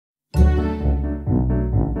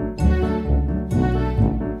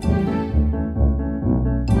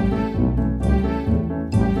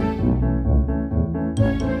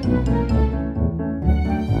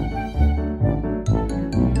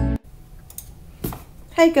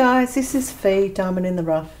Hey guys, this is Fee, Diamond in the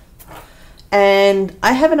Rough, and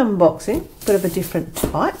I have an unboxing, bit of a different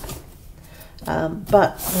type,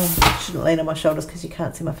 but I shouldn't lean on my shoulders because you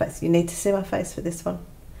can't see my face. You need to see my face for this one.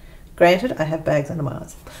 Granted, I have bags under my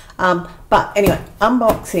eyes. But anyway,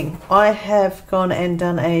 unboxing. I have gone and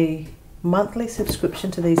done a monthly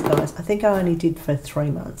subscription to these guys. I think I only did for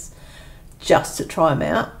 3 months, just to try them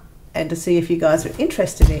out and to see if you guys are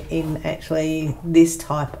interested in actually this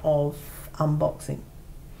type of unboxing.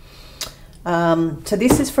 So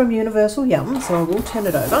this is from Universalyums, so I will turn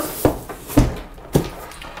it over.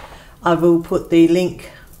 I will put the link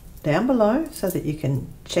down below so that you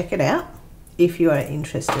can check it out if you are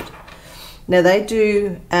interested. Now they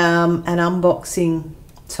do an unboxing,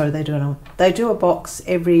 sorry, they do a box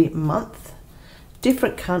every month,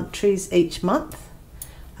 different countries each month.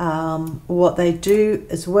 What they do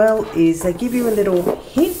as well is they give you a little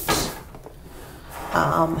hint.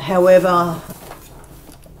 However,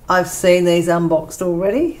 I've seen these unboxed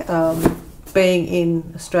already. Being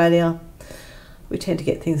in Australia, we tend to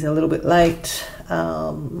get things a little bit late.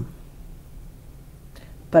 But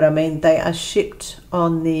I mean, they are shipped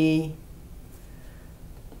on the,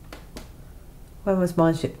 when was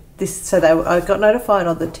mine shipped? I got notified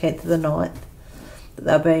on the 10th of the 9th that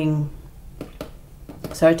they're being,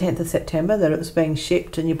 sorry, 10th of September, that it was being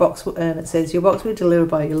shipped, and and it says your box will be delivered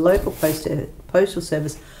by your local postal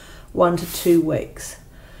service 1 to 2 weeks.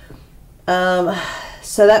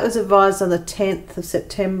 So that was advised on the 10th of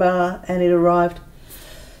September, and it arrived,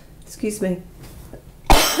 excuse me,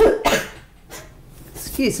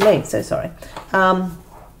 excuse me, so sorry.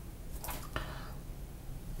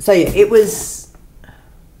 So yeah,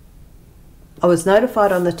 I was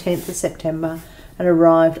notified on the 10th of September and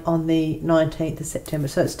arrived on the 19th of September.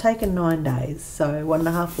 So it's taken 9 days, so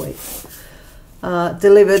 1.5 weeks,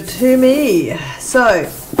 delivered to me. So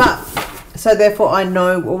therefore I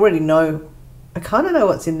already know, I kind of know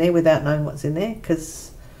what's in there without knowing what's in there,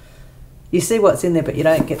 because you see what's in there but you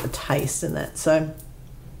don't get the taste and that. So,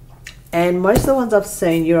 and most of the ones I've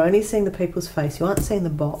seen, you're only seeing the people's face, you aren't seeing the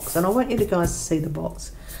box, and I want you guys to see the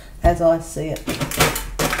box as I see it.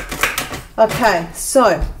 Okay,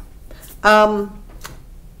 so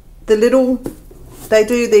they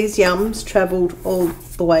do these yums travelled all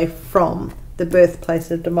the way from the birthplace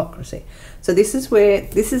of democracy. So this is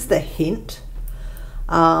the hint.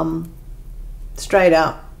 Straight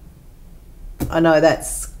up, I know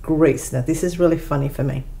that's Greece. Now this is really funny for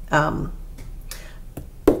me, but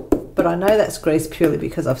I know that's Greece purely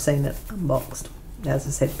because I've seen it unboxed, as I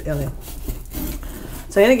said earlier.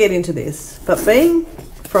 So I'm going to get into this, but being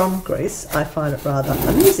from Greece, I find it rather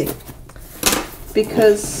amusing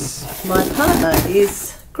because my partner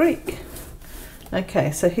is Greek.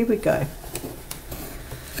 Okay, so here we go.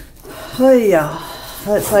 Oh yeah,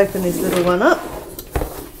 let's open this little one up.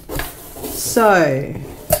 So,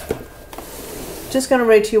 just going to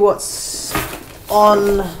read to you what's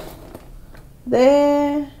on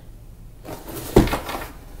there.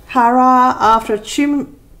 Hurrah! After a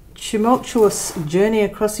tumultuous journey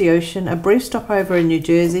across the ocean, a brief stopover in New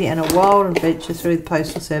Jersey, and a wild adventure through the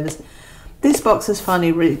Postal Service, this box has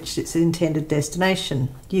finally reached its intended destination,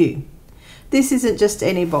 you. This isn't just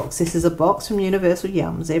any box. This is a box from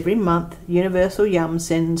Universalyums. Every month, Universalyums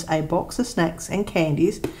sends a box of snacks and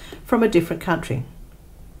candies from a different country.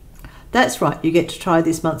 That's right, you get to try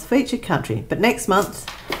this month's featured country, but next month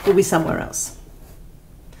will be somewhere else.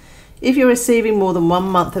 If you're receiving more than 1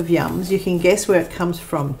 month of yums, you can guess where it comes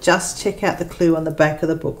from. Just check out the clue on the back of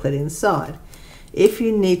the booklet inside. If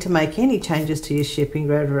you need to make any changes to your shipping,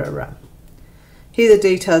 Here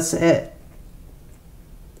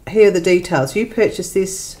are the details. You purchase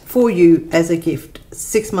this for you as a gift,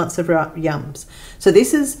 6 months of yums. So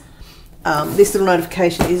this is this little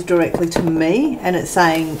notification is directly to me, and it's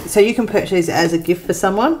saying, so you can purchase it as a gift for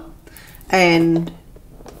someone and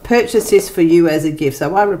purchase this for you as a gift.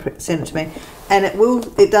 So I send it to me, and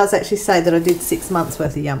it does actually say that I did 6 months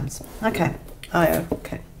worth of yums. Okay.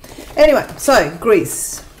 Okay. Anyway, so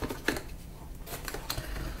Greece.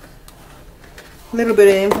 A little bit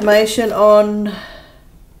of information on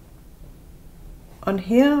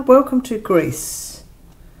here. Welcome to Greece.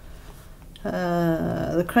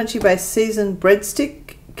 The crunchy-based seasoned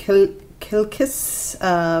breadstick, Kilkis,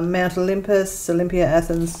 Mount Olympus, Olympia,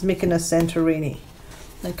 Athens, Mykonos, Santorini.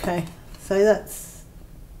 Okay, so that's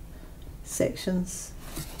sections.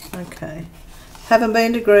 Okay, haven't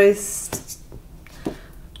been to Greece.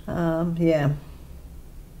 Yeah.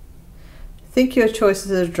 Think your chores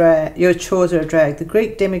are a drag. The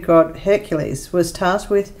Greek demigod Hercules was tasked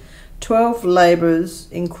with 12 labours,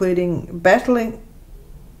 including battling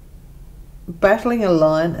a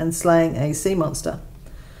lion and slaying a sea monster.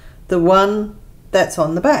 the one that's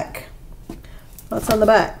on the back. What's on the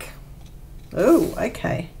back? Oh,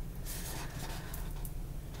 okay.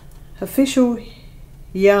 Official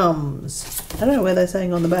Yums. I don't know where they're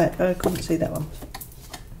saying on the back. I couldn't see that one.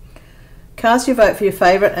 Cast your vote for your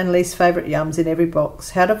favourite and least favourite Yums in every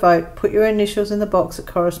box. How to vote. Put your initials in the box that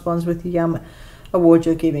corresponds with the Yum award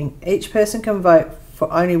you're giving. Each person can vote for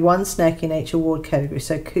only one snack in each award category,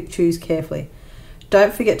 so choose carefully.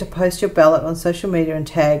 Don't forget to post your ballot on social media and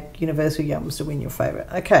tag Universal Yums to win your favourite.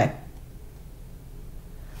 Okay.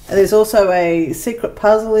 And there's also a secret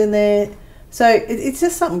puzzle in there. So it's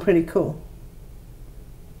just something pretty cool.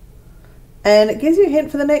 And it gives you a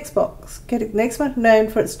hint for the next box. Get a next one known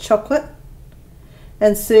for its chocolate.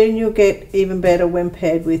 And soon you'll get even better when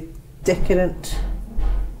paired with decadent.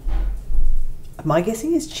 My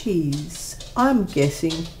guessing is cheese. I'm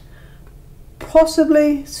guessing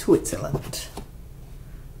possibly Switzerland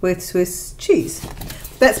with Swiss cheese.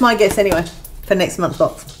 That's my guess anyway for next month's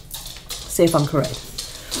box. See if I'm correct.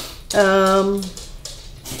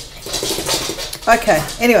 Okay,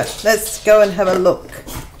 anyway, let's go and have a look.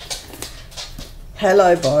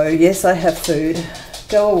 Hello, Bo. Yes, I have food.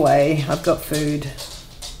 Go away. I've got food.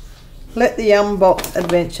 Let the Yum Box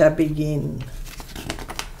adventure begin.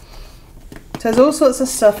 So there's all sorts of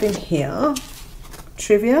stuff in here.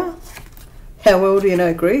 Trivia. How well do you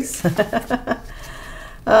know Greece?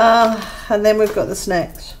 And then we've got the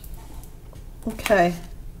snacks. Okay.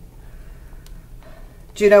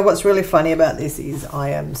 Do you know what's really funny about this is I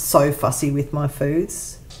am so fussy with my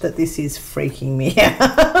foods that this is freaking me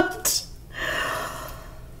out.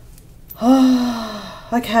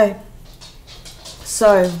 Okay.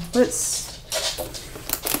 So let's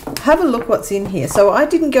have a look what's in here. So I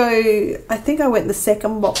didn't go, I think I went the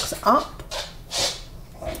second box up.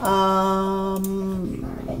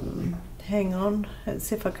 Hang on, let's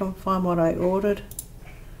see if I can find what I ordered.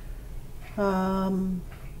 I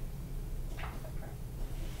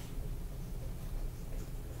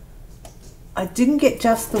didn't get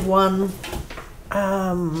just the one.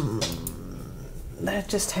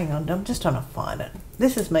 Just hang on, I'm just trying to find it.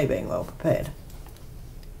 This is me being well prepared.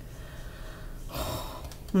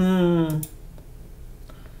 Hang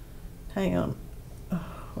on.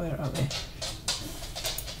 Where are we?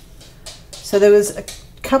 So there was a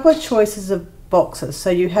couple of choices of boxes. So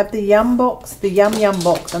you have the Yum box, the Yum Yum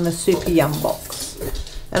box, and the Super Yum box.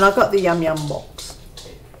 And I got the Yum Yum box.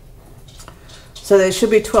 So there should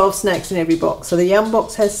be 12 snacks in every box. So the Yum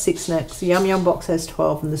box has 6 snacks, the Yum Yum box has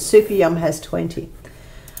 12, and the Super Yum has 20.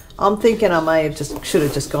 I'm thinking I may have should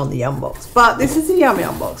have just gone the Yum box, but this is the Yum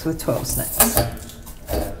Yum box with 12 snacks.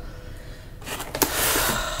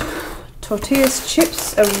 Tortillas,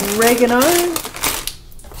 chips, oregano.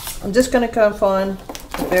 I'm just going to go and find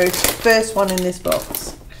the very first one in this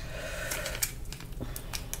box.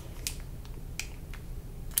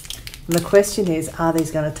 And the question is, are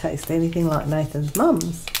these going to taste anything like Nathan's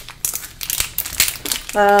mum's?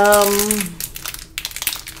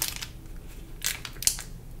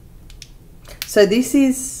 So this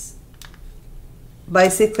is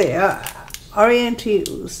basically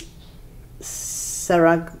Oriental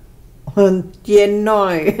Sarag. Yeah, no.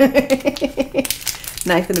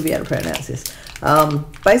 Nathan will be able to pronounce this.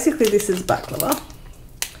 Basically, this is baklava.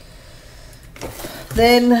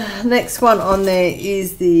 Then next one on there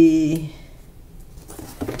is the.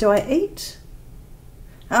 Do I eat?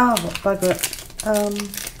 Oh, bugger it.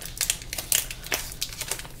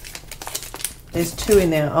 There's 2 in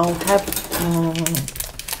there. I'll have.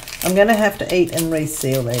 I'm going to have to eat and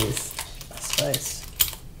reseal these, I suppose,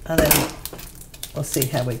 and then we'll see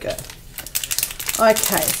how we go.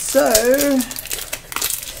 Okay, so.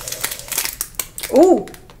 Oh,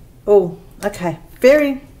 okay.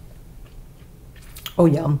 Very. Oh,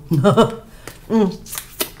 yum.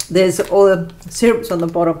 There's all the syrups on the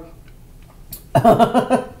bottom.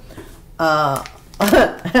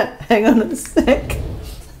 Hang on a sec.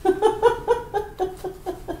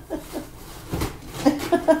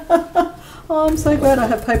 Oh, I'm so glad I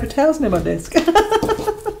have paper towels near my desk.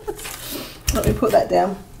 Let me put that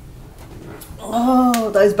down.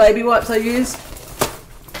 Oh, those baby wipes I use.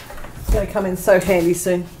 It's going to come in so handy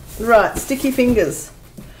soon. Right, sticky fingers.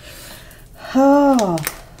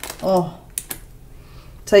 Oh.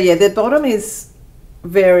 So yeah, the bottom is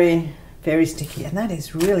very, very sticky, and that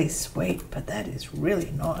is really sweet, but that is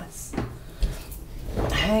really nice.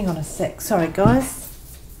 Hang on a sec. Sorry, guys.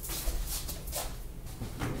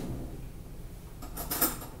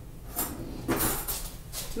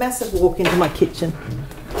 Massive walk into my kitchen.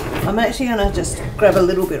 I'm actually going to just grab a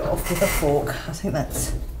little bit off with a fork. I think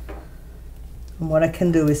that's. And what I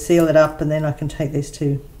can do is seal it up, and then I can take this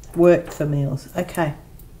to work for meals. Okay.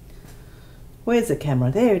 Where's the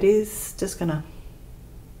camera? There it is. Just gonna,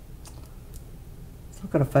 it's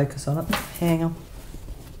not gonna focus on it. Hang on.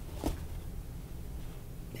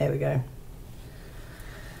 There we go.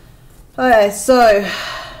 Okay, so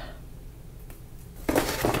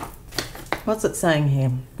what's it saying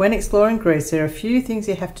here? When exploring Greece, there are a few things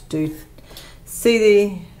you have to do. See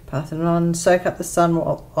the Parthenon, soak up the sun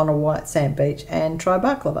on a white sand beach, and try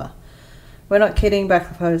baklava. We're not kidding,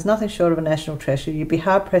 baklava is nothing short of a national treasure. You'd be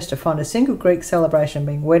hard-pressed to find a single Greek celebration,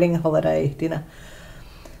 being wedding, holiday, dinner,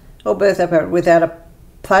 or birthday party, without a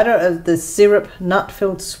platter of the syrup,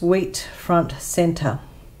 nut-filled sweet front centre.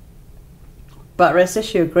 But rest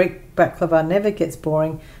assured, Greek baklava never gets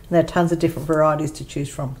boring, and there are tons of different varieties to choose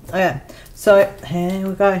from. Okay, so here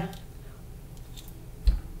we go.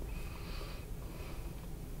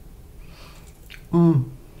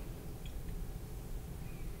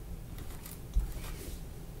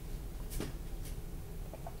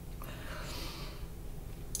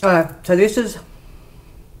 Alright, so this is,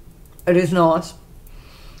 it is nice,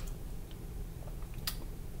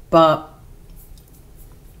 but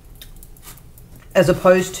as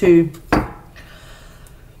opposed to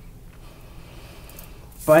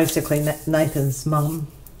basically Nathan's mum,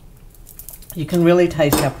 you can really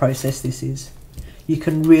taste how processed this is. You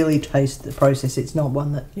can really taste the process. It's not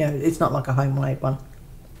one that, you know, it's not like a homemade one.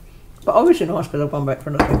 But obviously nice because I've gone back for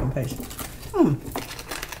another second piece.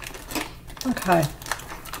 Okay.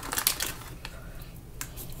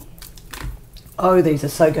 Oh, these are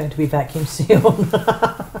so going to be vacuum sealed.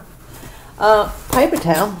 Paper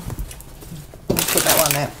towel. Let's put that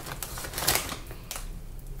one there.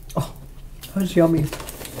 Oh, that's yummy.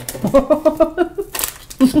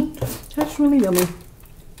 That's really yummy.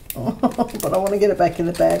 But I want to get it back in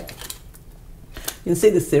the bag. You can see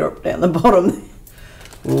the syrup down the bottom.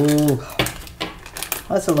 Ooh,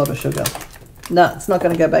 that's a lot of sugar. No, it's not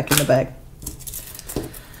going to go back in the bag.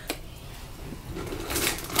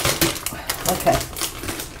 Okay,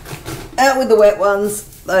 out with the wet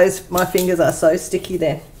ones. Those, my fingers are so sticky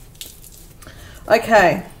there.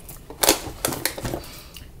 Okay,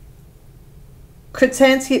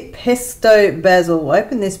 Kretansky pesto basil.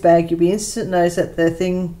 Open this bag, you'll be instant to notice that the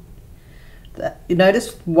thing that you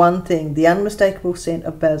notice one thing, the unmistakable scent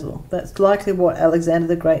of basil. That's likely what Alexander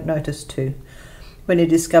the Great noticed too, when he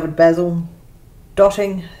discovered basil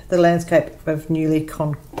dotting the landscape of newly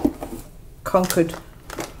conquered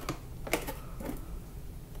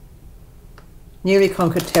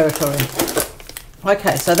territory.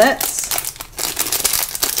 Okay, so that's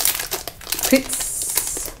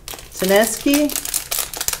Kretansky.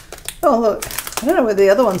 Oh look, I don't know where the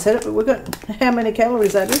other one said it, but we've got how many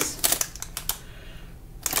calories that is.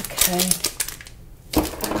 Okay,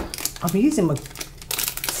 I'm using my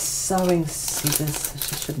sewing scissors. It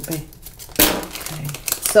just shouldn't be. Okay,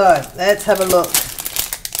 so let's have a look.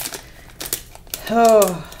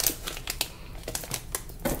 Oh.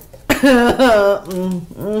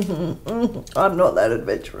 I'm not that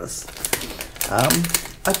adventurous.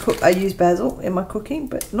 I use basil in my cooking,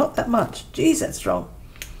 but not that much. Geez, that's strong.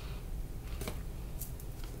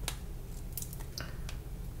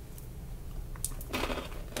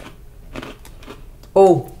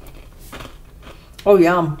 Oh,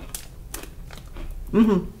 yum.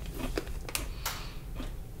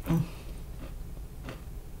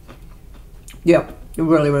 Yep,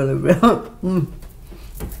 really.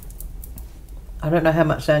 I don't know how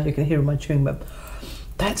much sound you can hear in my chewing, but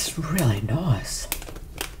that's really nice.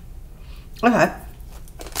 Okay,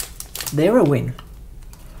 they're a win.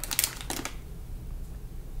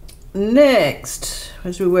 Next,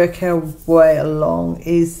 as we work our way along,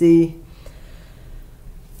 is the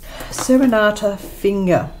Serenata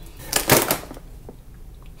finger.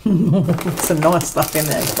 Some nice stuff in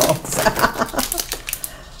there, folks.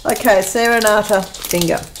 Okay, Serenata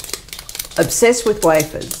finger. Obsessed with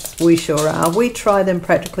wafers. We sure are. We try them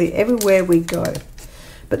practically everywhere we go.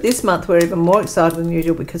 But this month we're even more excited than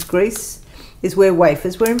usual because Greece is where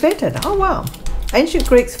wafers were invented. Oh wow. Ancient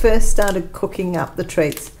Greeks first started cooking up the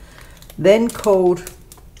treats, then called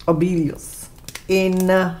obilios, in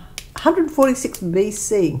 146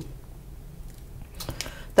 BC.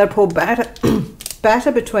 They pour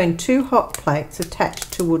batter between two hot plates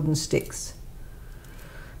attached to wooden sticks.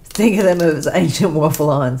 Think of them as ancient waffle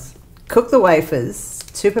irons. Cook the wafers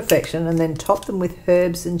to perfection and then top them with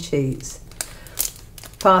herbs and cheese.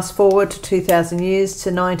 Fast forward to 2,000 years to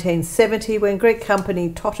 1970 when Greek company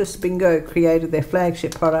Totus Bingo created their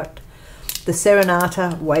flagship product, the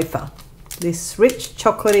Serenata wafer. This rich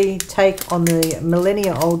chocolatey take on the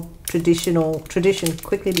millennia-old tradition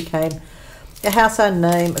quickly became a household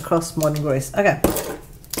name across modern Greece. Okay,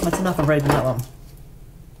 that's enough of reading that one.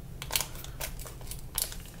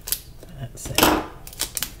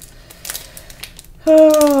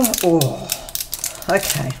 Oh,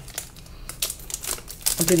 okay.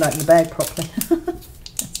 I didn't open the bag properly.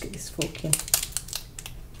 Let's get this fork in.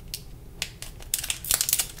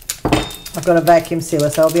 I've got a vacuum sealer,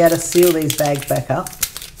 so I'll be able to seal these bags back up.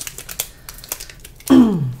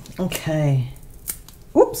 Okay.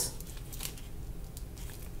 Oops.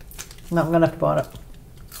 No, I'm going to have to bite it.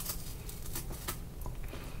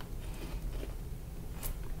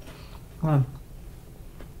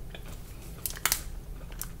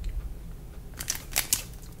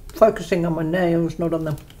 Focusing on my nails, not on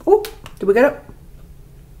them. Oh, did we get it?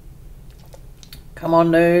 Come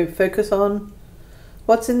on now, focus on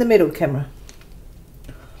what's in the middle, camera.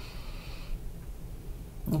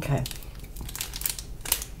 Okay.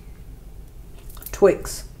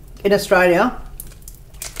 Twix. In Australia,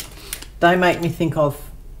 they make me think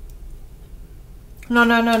of... No,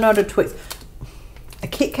 not a Twix. A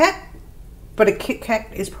Kit Kat, but a Kit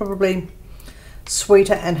Kat is probably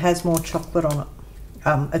sweeter and has more chocolate on it.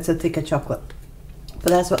 It's a thicker chocolate, but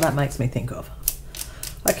that's what that makes me think of.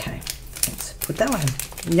 Okay, let's put that one.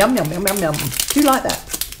 Yum, yum, yum, yum, yum. Do you like that?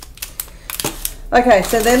 Okay,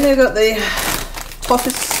 so then we've got the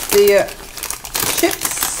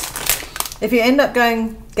chips. If you end up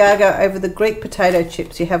going gaga over the Greek potato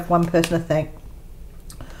chips, you have one person to thank.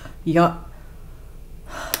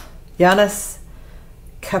 Yanis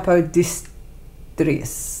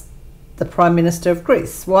Kapodistrias, the Prime Minister of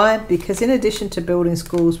Greece. Why? Because in addition to building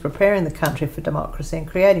schools, preparing the country for democracy and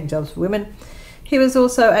creating jobs for women, he was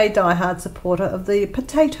also a die-hard supporter of the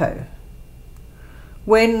potato.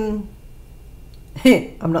 When,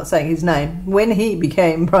 I'm not saying his name, when he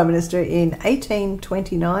became Prime Minister in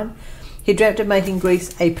 1829, he dreamt of making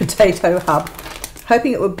Greece a potato hub,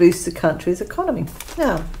 hoping it would boost the country's economy.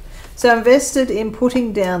 Now, so invested in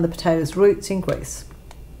putting down the potato's roots in Greece.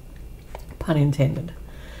 Pun intended.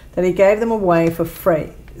 That he gave them away for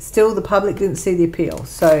free. Still, the public didn't see the appeal,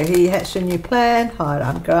 so he hatched a new plan, hired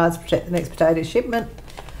armed guards to protect the next potato shipment.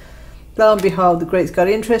 Lo and behold, the Greeks got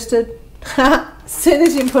interested. As soon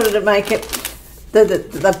as you put it to make it,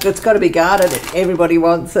 it's got to be guarded. Everybody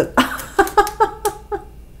wants it.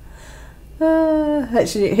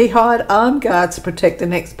 Actually, he hired armed guards to protect the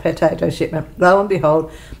next potato shipment. Lo and behold,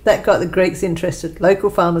 that got the Greeks interested. Local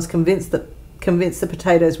farmers convinced the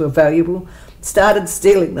potatoes were valuable, started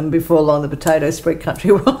stealing them. Before long, the potatoes spread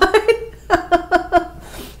countrywide.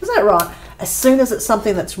 Is that right? As soon as it's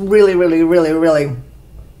something that's really, as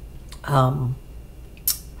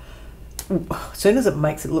soon as it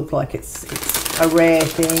makes it look like it's a rare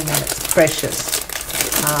thing and it's precious,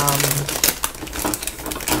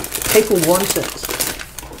 people want it.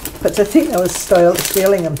 But to think I was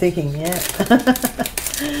stealing, I'm thinking, yeah.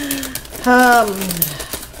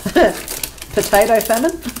 Potato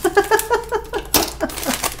famine.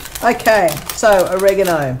 Okay, so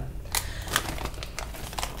oregano.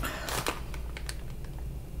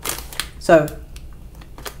 So, a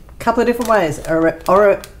couple of different ways.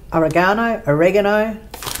 Oregano.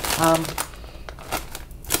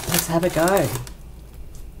 Let's have a go.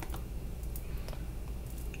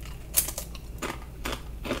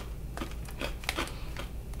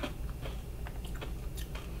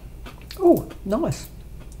 Oh, nice.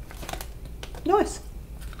 Nice.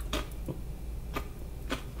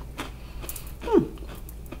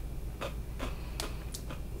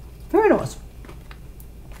 Very nice.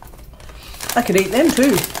 I could eat them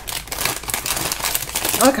too.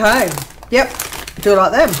 Okay. Yep. Do it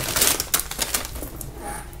like them.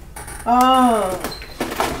 Oh.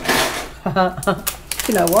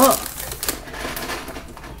 You know what?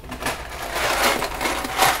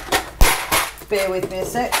 Bear with me a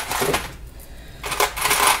sec.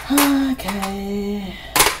 Okay.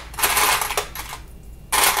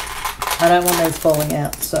 I don't want those falling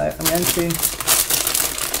out, so I'm going to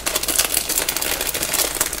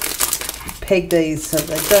peg these so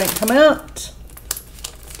they don't come out.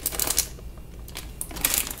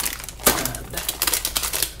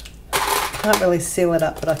 Can't really seal it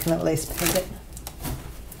up, but I can at least peg it.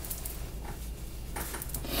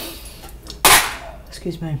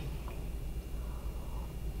 Excuse me.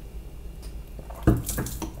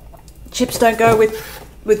 Chips don't go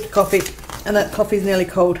with coffee, and that coffee's nearly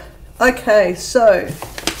cold. Okay, so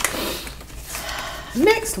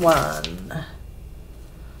next one.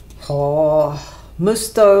 Oh,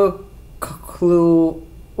 musto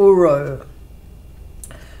uro.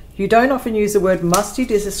 You don't often use the word musty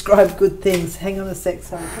to describe good things. Hang on a sec,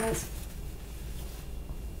 sorry guys.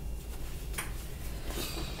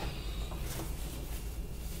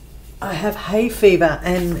 I have hay fever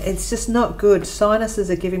and it's just not good. Sinuses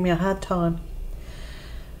are giving me a hard time.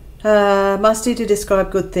 Musty to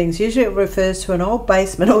describe good things. Usually it refers to an old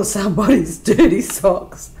basement or somebody's dirty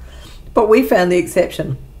socks. But we found the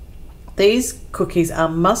exception. These cookies are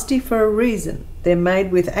musty for a reason. They're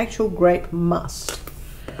made with actual grape must.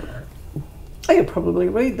 I could probably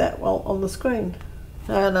read that while on the screen.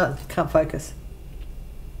 No, can't focus.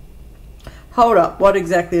 Hold up, what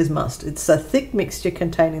exactly is must? It's a thick mixture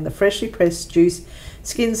containing the freshly pressed juice,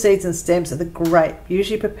 skin, seeds and stems of the grape,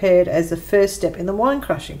 usually prepared as the first step in the wine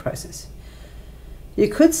crushing process. You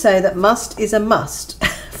could say that must is a must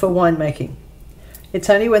for winemaking. It's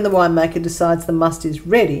only when the winemaker decides the must is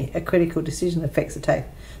ready, a critical decision affects the taste,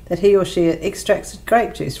 that he or she extracts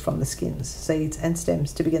grape juice from the skins, seeds and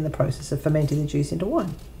stems to begin the process of fermenting the juice into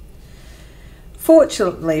wine.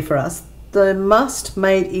 Fortunately for us, the must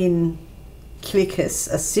made in Killikis,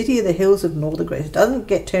 a city of the hills of northern Greece, doesn't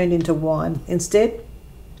get turned into wine. Instead,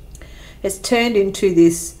 it's turned into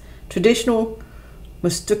this traditional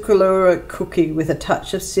musculura cookie with a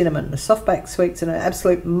touch of cinnamon. The soft-baked sweets are an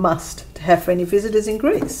absolute must to have for any visitors in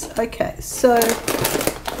Greece. Okay, so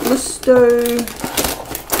Musto.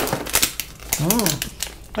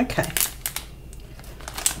 Okay.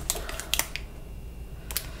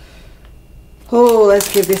 Oh,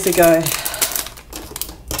 let's give this a go.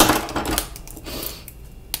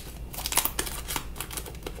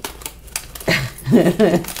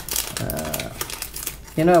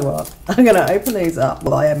 You know what? I'm going to open these up.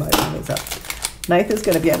 Well, I am opening these up. Nathan's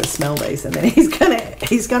going to be able to smell these, and then he's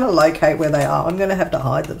going to locate where they are. I'm going to have to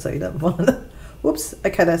hide them so he doesn't find them. Whoops.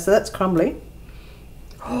 Okay, so that's crumbly.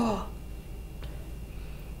 Oh,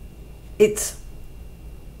 it's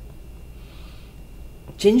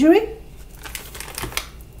gingery.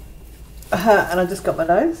 And I just got my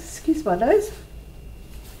nose. Excuse my nose.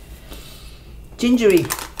 Gingery.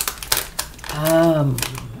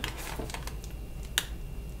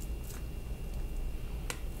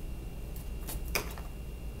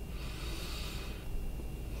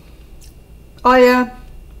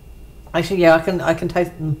 Actually, yeah, I can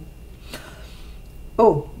taste them.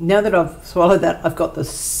 Oh, now that I've swallowed that, I've got the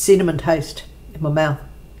cinnamon taste in my mouth.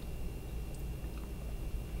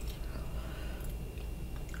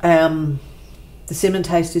 The cinnamon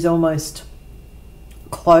taste is almost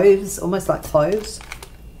cloves, almost like cloves,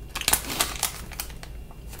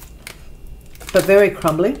 but very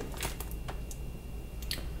crumbly.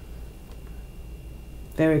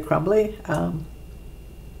 Very crumbly.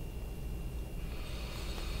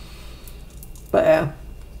 But yeah.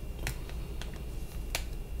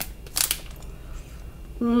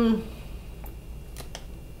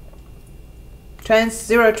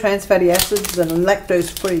 Zero trans fatty acids and lactose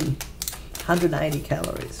free. 180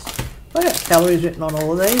 calories. I got calories written on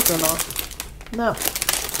all of these or not? No.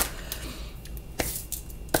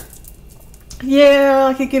 Yeah,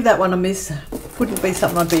 I could give that one a miss. Wouldn't be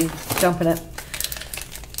something I'd be jumping at.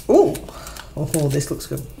 Oh, this looks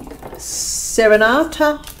good.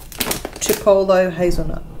 Serenata Tripolo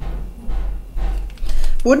hazelnut.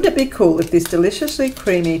 Wouldn't it be cool if this deliciously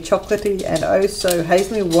creamy, chocolatey and oh so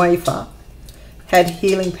hazelnut wafer had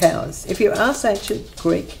healing powers? If you ask ancient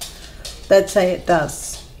Greek, they'd say it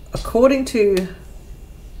does. According to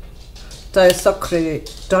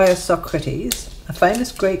Dioscorides, a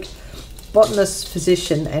famous Greek botanist,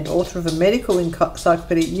 physician and author of a medical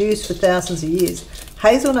encyclopedia used for thousands of years,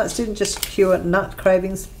 hazelnuts didn't just cure nut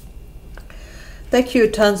cravings, they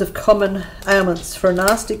cured tons of common ailments. For a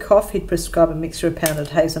nasty cough, he'd prescribe a mixture of pounded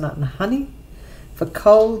hazelnut and honey. For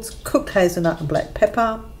colds, cooked hazelnut and black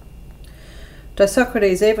pepper.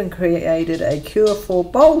 Dioscorides even created a cure for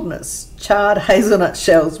baldness. Charred hazelnut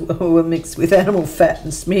shells were mixed with animal fat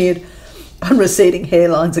and smeared on receding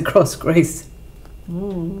hairlines across Greece. I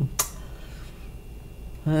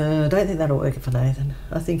don't think that'll work for Nathan.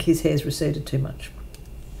 I think his hair's receded too much.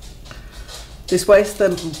 This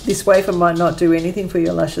wafer might not do anything for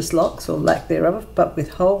your luscious locks or lack thereof, but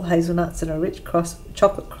with whole hazelnuts and a rich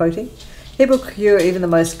chocolate coating, it will cure even the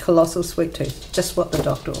most colossal sweet tooth. Just what the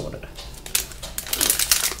doctor ordered.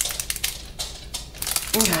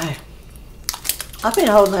 Okay. I've been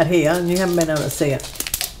holding that here and you haven't been able to see it.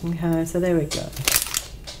 Okay, so there we go.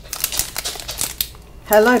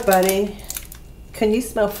 Hello, buddy. Can you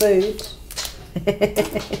smell food?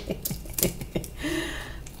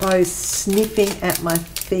 Bo's sniffing at my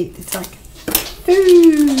feet. It's like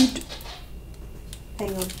food.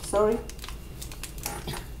 Hang on, sorry.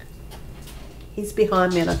 He's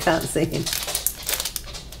behind me and I can't see him.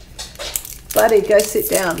 Buddy, go sit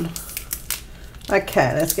down.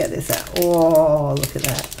 Okay, let's get this out. Oh, look at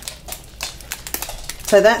that.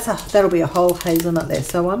 So that'll be a whole hazelnut there.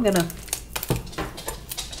 So I'm gonna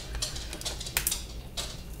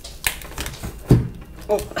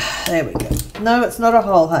There we go. No, it's not a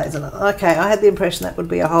whole hazelnut. Okay, I had the impression that would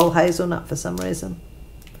be a whole hazelnut for some reason.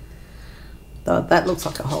 Though that looks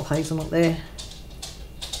like a whole hazelnut there.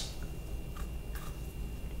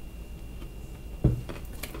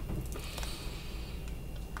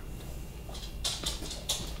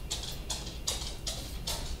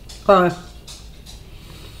 Oh.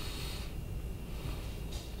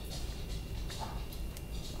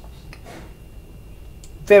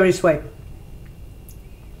 Very sweet.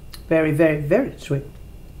 Very, very, very sweet.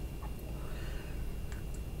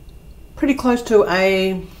 Pretty close to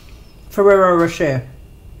a Ferrero Rocher.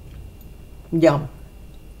 Yum.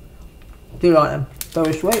 Do you like them?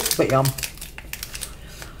 Very sweet, but yum.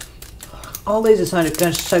 Oh, these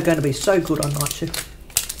are going to be so good on night shift.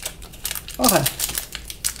 Okay.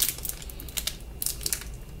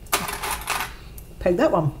 Peg that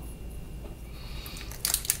one.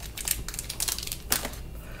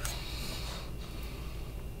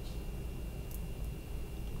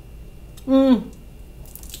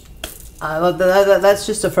 That's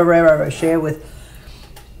just a Ferrero Rocher with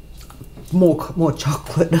more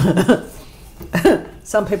chocolate.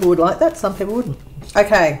 Some people would like that, some people wouldn't.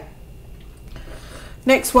 Okay.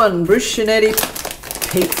 Next one, bruschetta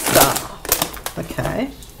pizza. Okay.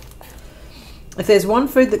 If there's one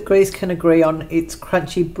food that Greece can agree on, it's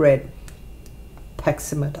crunchy bread.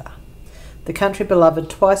 Paximida. The country beloved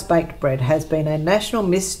twice-baked bread has been a national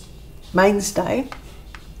mainstay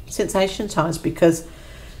since ancient times because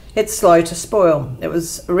it's slow to spoil. It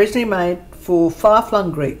was originally made for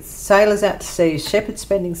far-flung Greeks, sailors out to sea, shepherds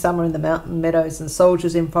spending summer in the mountain meadows, and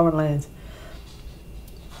soldiers in foreign lands.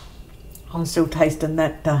 I'm still tasting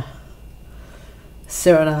that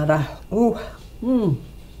serenada. Ooh,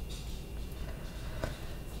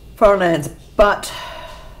 foreign lands. But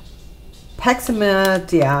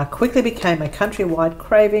Paximida quickly became a countrywide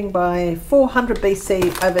craving. By 400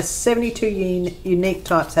 BC, over 72 unique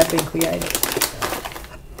types have been created.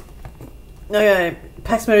 Okay,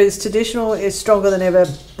 Paximida is traditional, is stronger than ever.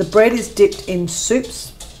 The bread is dipped in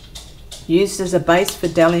soups, used as a base for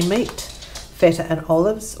deli meat, feta and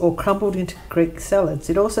olives, or crumbled into Greek salads.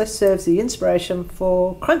 It also serves the inspiration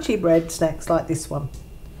for crunchy bread snacks like this one.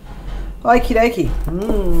 Okie dokie.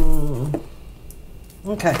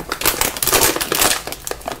 Okay.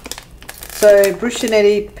 So,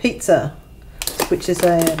 bruschetta pizza, which is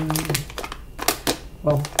a,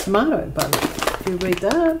 tomato bun. If you read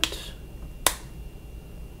that.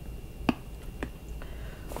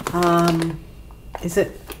 Is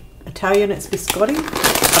it Italian? It's biscotti.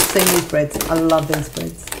 I've seen these breads. I love these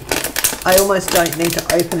breads. I almost don't need to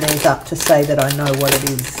open these up to say that I know what it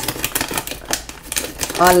is.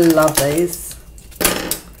 I love these.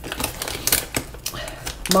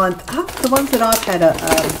 The ones that I've had are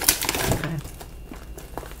okay.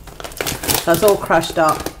 So it's all crushed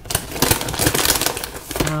up.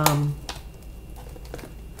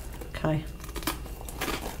 Okay.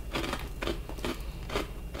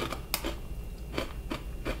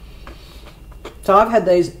 So I've had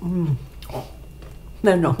these.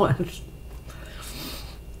 They're nice.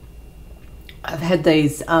 I've had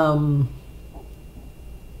these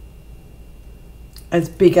as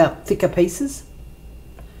bigger, thicker pieces.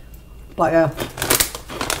 Like a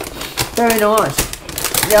very nice.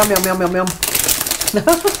 Yum yum yum yum yum.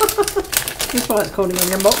 That's why it's called a yum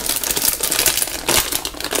yum box.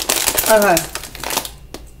 Okay.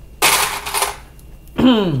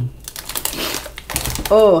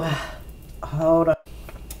 Oh. Hold on.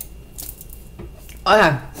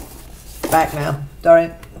 Okay, back now.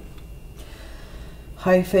 Sorry.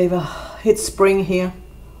 Hay fever. It's spring here.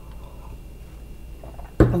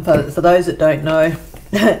 And for those that don't know,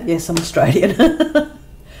 yes, I'm Australian.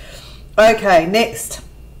 Okay, next.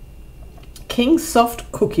 King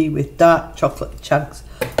soft cookie with dark chocolate chunks.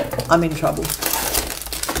 I'm in trouble.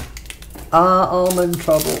 I'm in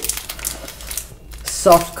trouble.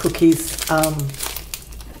 Soft cookies.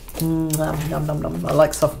 Nom, nom, nom. I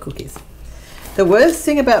like soft cookies. The worst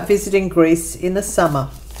thing about visiting Greece in the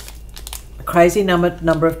summer, a crazy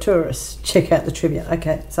number of tourists. Check out the trivia.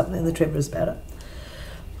 Okay, something in the trivia is about it.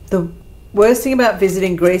 The worst thing about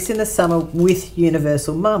visiting Greece in the summer with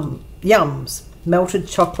Yums, melted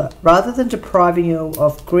chocolate. Rather than depriving you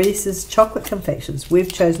of Greece's chocolate confections,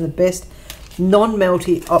 we've chosen the best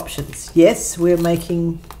non-melty options. Yes, we're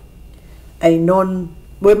making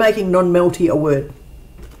non-melty a word.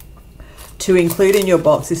 To include in your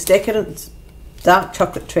box, this decadent dark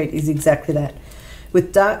chocolate treat is exactly that.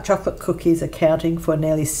 With dark chocolate cookies accounting for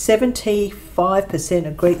nearly 75%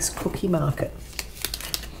 of Greece's cookie market.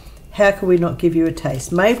 How can we not give you a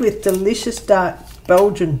taste? Made with delicious dark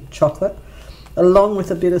Belgian chocolate, along with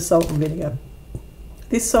a bit of salt and vinegar.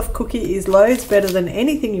 This soft cookie is loads better than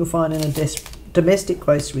anything you'll find in a domestic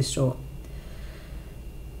grocery store.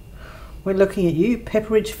 We're looking at you,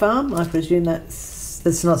 Pepperidge Farm. I presume that's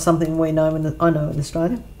not something we know I know in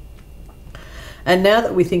Australia. And now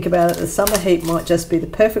that we think about it, the summer heat might just be the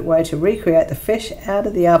perfect way to recreate the fresh out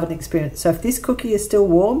of the oven experience. So if this cookie is still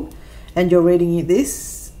warm and you're reading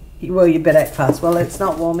this, well, you better act fast. Well, it's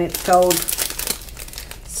not warm, it's cold.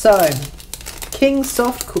 So, King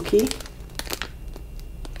Soft Cookie,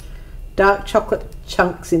 dark chocolate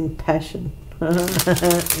chunks in passion.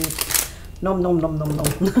 Nom nom nom nom nom.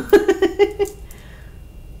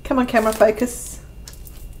 Come on, camera, focus.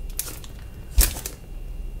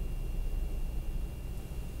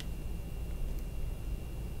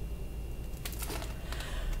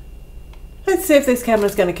 Let's see if this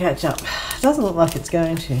camera's going to catch up. It doesn't look like it's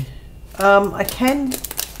going to.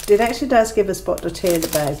 It actually does give a spot to tear the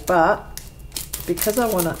bag, but because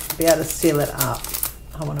I want to be able to seal it up,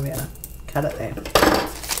 I want to be able to cut it there.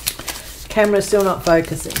 Camera's still not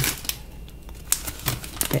focusing.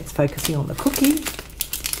 It's focusing on the cookie.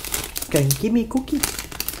 Going, give me a cookie.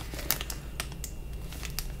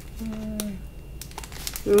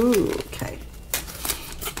 Ooh, okay.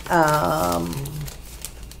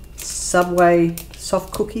 Subway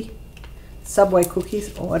soft cookie. Subway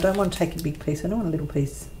cookies. Oh, I don't want to take a big piece. I don't want a little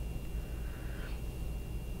piece.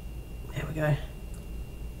 There we go.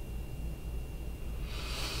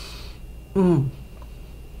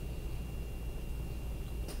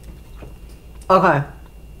 Okay.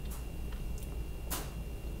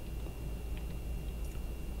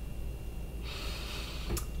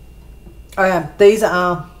 Okay, these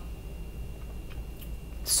are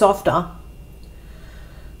softer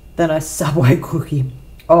than a Subway cookie.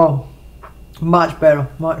 Oh, much better,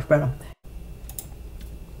 much better.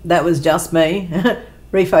 That was just me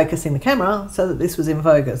refocusing the camera so that this was in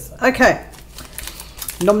focus. Okay.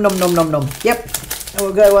 Nom nom nom nom nom. Yep. And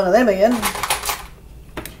we'll go one of them again.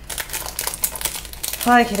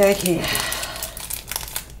 Okie dokie.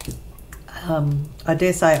 I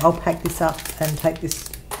dare say I'll pack this up and take this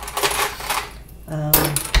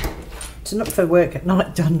to not for work at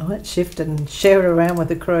night, do a night shift and share it around with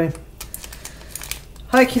the crew.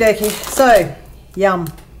 Okie dokie. So, yum.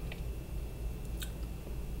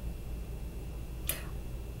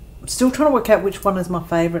 I'm still trying to work out which one is my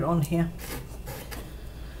favourite on here.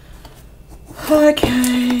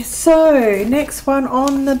 Okay, so next one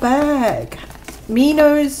on the bag.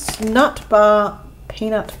 Mino's Nut Bar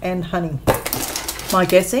Peanut and Honey. My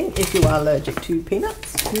guessing, if you are allergic to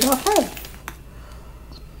peanuts, you don't have.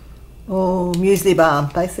 Or muesli bar,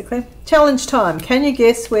 basically. Challenge time. Can you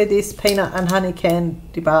guess where this peanut and honey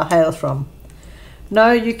candy bar hails from?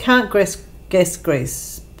 No, you can't guess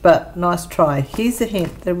Greece, but nice try. Here's a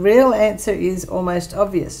hint. The real answer is almost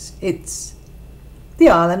obvious. It's the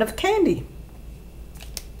island of Candy.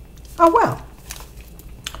 Oh, wow.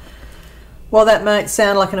 While that might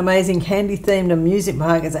sound like an amazing candy-themed amusement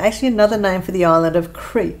park, it's actually another name for the island of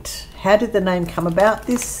Crete. How did the name come about?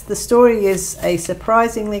 The story is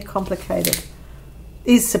surprisingly complicated.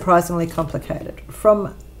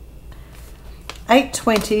 From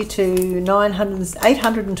 820 to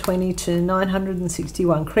 820 to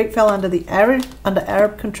 961, Crete fell under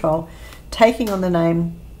Arab control, taking on the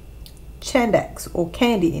name Chandax, or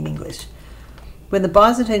Candy in English. When the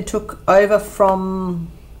Byzantine took over from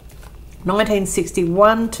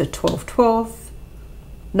 1961 to 1212,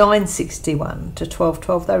 961 to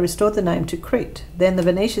 1212, they restored the name to Crete. Then the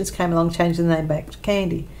Venetians came along, changing the name back to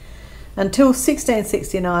Candy, until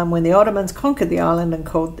 1669, when the Ottomans conquered the island and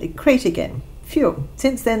called it Crete again. Phew.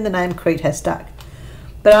 Since then the name Crete has stuck.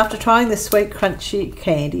 But after trying this sweet crunchy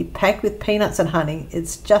candy packed with peanuts and honey,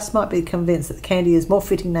 it's just might be convinced that the candy is a more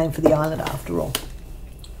fitting name for the island after all.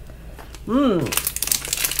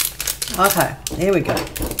 Okay, here we go.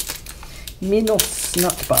 Minos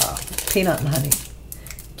Nut Bar, peanut and honey.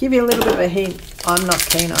 Give you a little bit of a hint, I'm not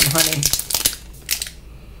keen on honey.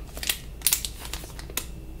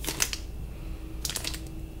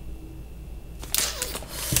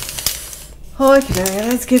 Okay,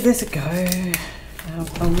 let's give this a go.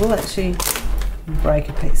 I will actually break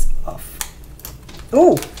a piece off.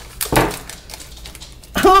 Oh!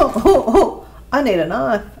 Oh, I need a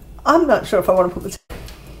knife. I'm not sure if I want to put the...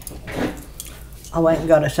 I went and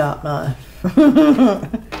got a sharp knife.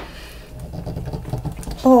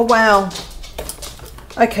 Oh, wow.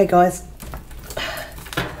 Okay, guys.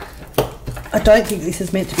 I don't think this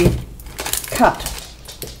is meant to be cut.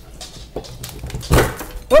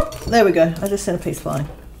 Whoop, there we go. I just sent a piece flying.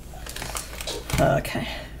 Okay.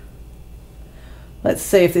 Let's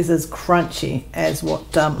see if this is crunchy as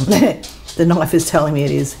what the knife is telling me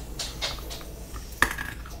it is.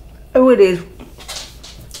 Oh, it is.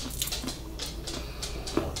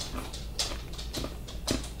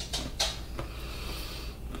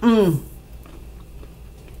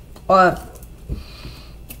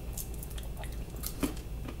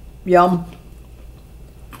 Yum.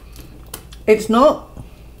 It's not.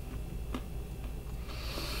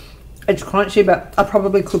 It's crunchy, but I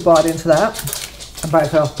probably could bite into that and break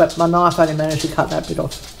it off, but my knife only managed to cut that bit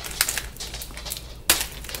off.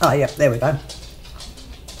 Oh, yeah, there we go.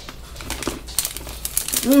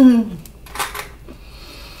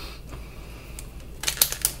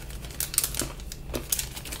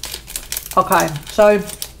 Okay, so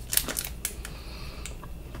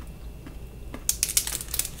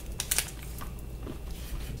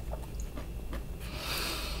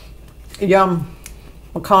yum.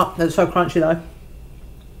 I can't, it's so crunchy though.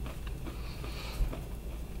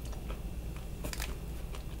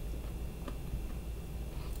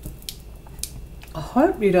 I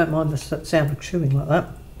hope you don't mind the sound of chewing like that.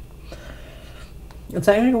 It's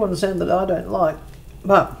actually one sound that I don't like,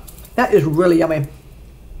 but that is really yummy.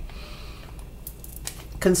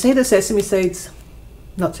 Can see the sesame seeds,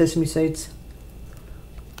 not sesame seeds.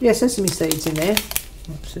 Yeah, sesame seeds in there.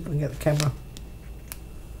 Let's see if we can get the camera.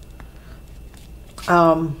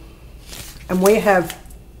 And we have,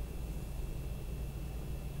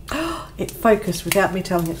 it focused without me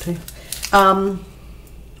telling it to.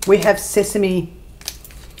 We have sesame,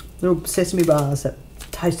 little sesame bars that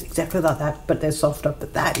taste exactly like that, but they're softer,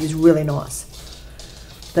 but that is really nice.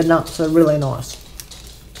 The nuts are really nice.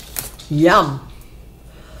 Yum.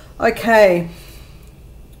 Okay.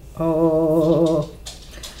 Oh,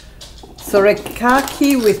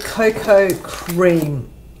 sorekaki with cocoa cream.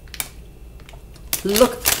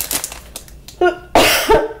 Look.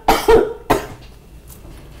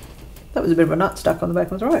 That was a bit of a nut stuck on the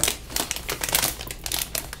back of my throat.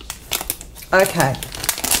 Okay.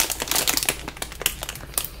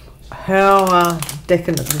 How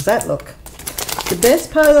decadent does that look? The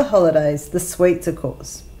best part of the holidays, the sweets, of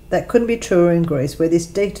course. That couldn't be truer in Greece, where this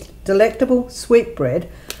delectable sweetbread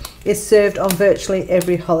is served on virtually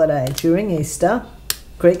every holiday. During Easter,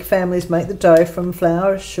 Greek families make the dough from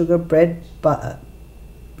flour, sugar, bread, butter,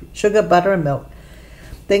 and milk.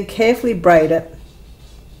 Then carefully braid it,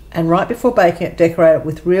 and right before baking it, decorate it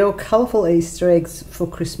with real colourful Easter eggs for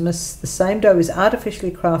Christmas. The same dough is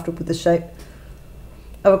artificially crafted with the shape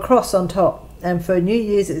of a cross on top, and for New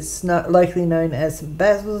Year's it's locally known as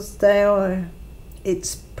Basil's Day.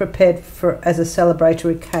 It's prepared as a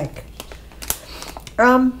celebratory cake.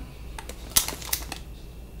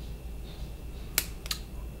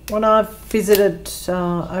 When I've visited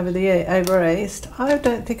over east, I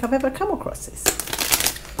don't think I've ever come across this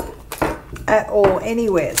at all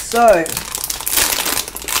anywhere. So,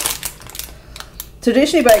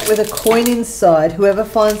 traditionally baked with a coin inside, whoever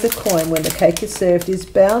finds the coin when the cake is served is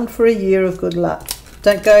bound for a year of good luck.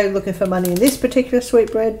 Don't go looking for money in this particular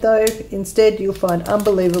sweetbread though. Instead, you'll find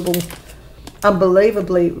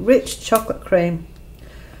unbelievably rich chocolate cream.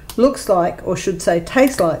 Looks like, or should say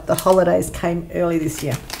tastes like, the holidays came early this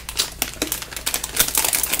year.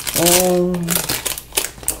 Oh,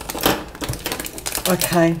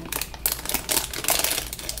 okay.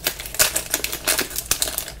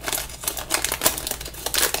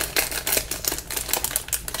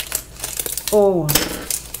 Oh.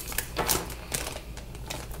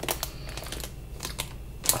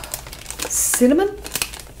 Cinnamon.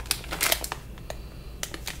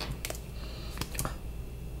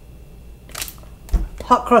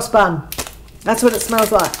 Hot cross bun. That's what it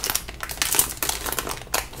smells like.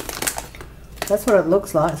 That's what it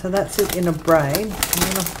looks like. So that's it in a braid. I'm going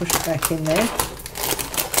to push it back in there.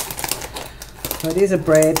 So it is a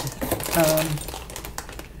bread.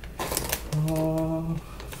 I'll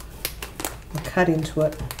cut into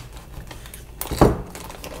it.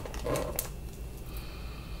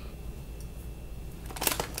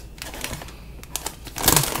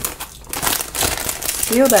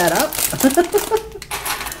 Seal that up.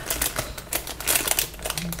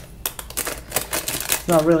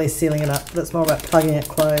 Not really sealing it up, that's more about plugging it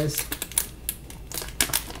closed.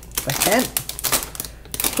 If I can.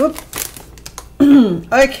 Whoop.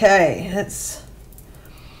 Okay,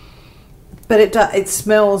 but it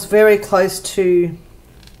smells very close to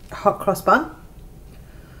hot cross bun.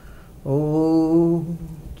 Oh,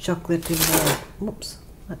 chocolate in there. Whoops,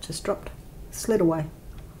 that just dropped. Slid away.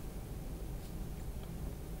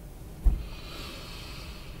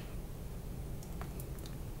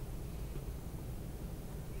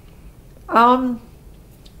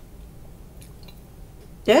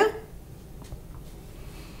 Yeah.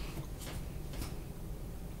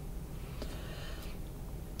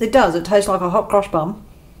 It does. It tastes like a hot cross bun.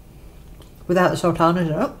 without the sultanas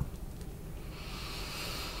in it.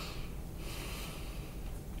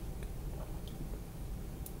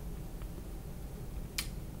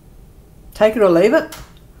 Take it or leave it.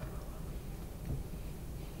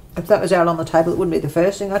 If that was out on the table, it wouldn't be the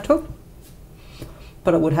first thing I took,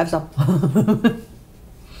 but I would have some.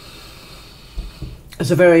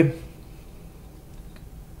 It's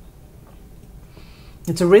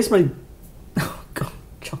a reasonably, oh God,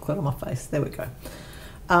 chocolate on my face. There we go.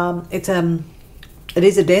 It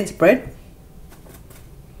is a dense bread.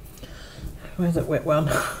 Where's that wet one?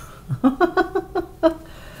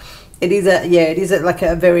 It is like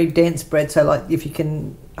a very dense bread. So like if you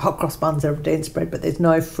can, hot cross buns are a dense bread, but there's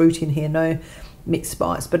no fruit in here, no mixed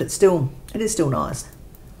spice, but it is still nice.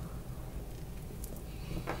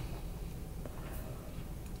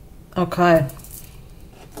 Okay.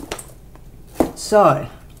 So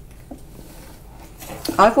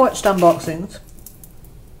I've watched unboxings,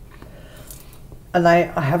 and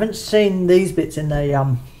I haven't seen these bits in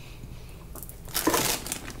the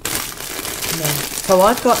So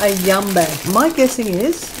I've got a yum bag. My guessing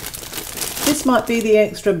is this might be the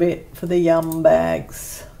extra bit for the yum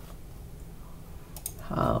bags.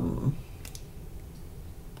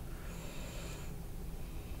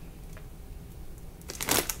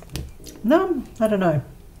 No, I don't know.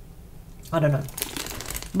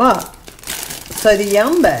 But, so the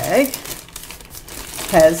yum bag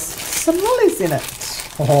has some lollies in it.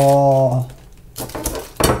 Oh,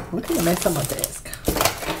 look at the mess on my desk.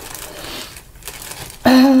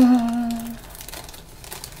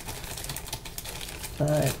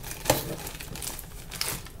 So,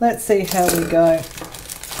 let's see how we go.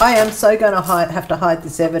 I am so going to have to hide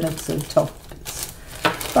this evidence of top bits.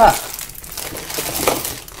 But,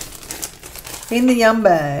 in the yum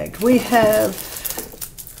bag, we have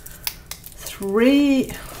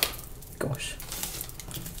 3, gosh,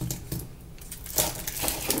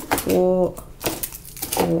 4,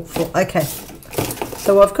 okay.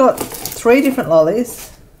 So I've got 3 different lollies,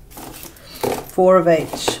 4 of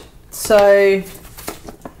each. So,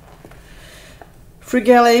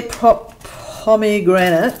 Frigeli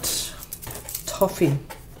pomegranate toffee.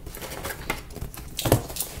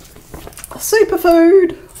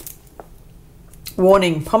 Superfood.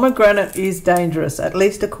 Warning, pomegranate is dangerous, at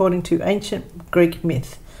least according to ancient Greek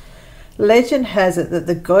myth. Legend has it that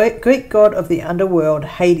the Greek god of the underworld,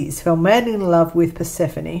 Hades, fell madly in love with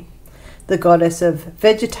Persephone, the goddess of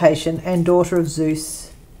vegetation and daughter of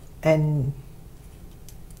Zeus and...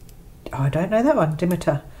 oh, I don't know that one,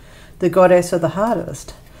 Demeter, the goddess of the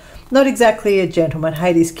harvest. Not exactly a gentleman,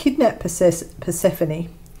 Hades kidnapped Persephone,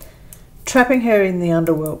 trapping her in the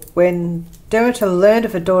underworld. When Demeter learned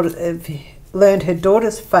of her daughter's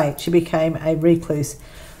fate, she became a recluse.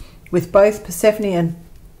 With both Persephone and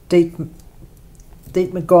Demeter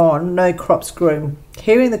gone, no crops grew.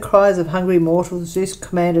 Hearing the cries of hungry mortals, Zeus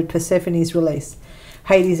commanded Persephone's release.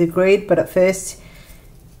 Hades agreed, but at first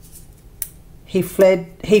he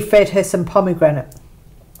fed her some pomegranate.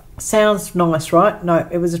 Sounds nice, right? No,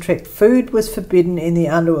 it was a trick. Food was forbidden in the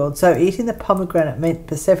underworld, so eating the pomegranate meant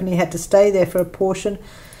Persephone had to stay there for a portion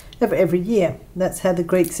of every year. That's how the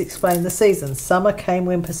Greeks explained the seasons. Summer came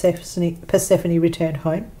when Persephone returned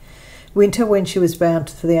home. Winter when she was bound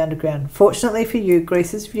to the underground. Fortunately for you,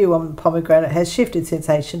 Greece's view on the pomegranate has shifted since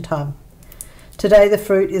ancient time. Today the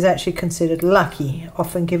fruit is actually considered lucky,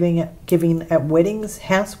 often given at weddings,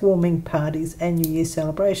 housewarming parties and New Year's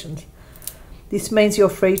celebrations. This means you're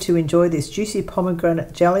free to enjoy this juicy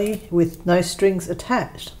pomegranate jelly with no strings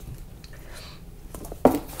attached.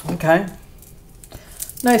 Okay.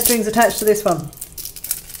 No strings attached to this one.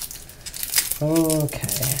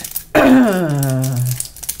 Okay.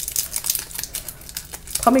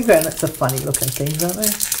 Pomegranates are funny looking things, aren't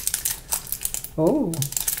they? Oh.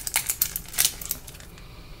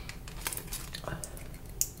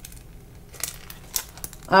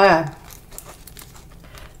 Ah.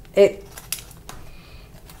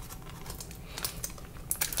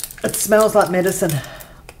 It smells like medicine.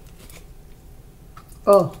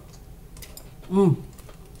 Oh. Mmm.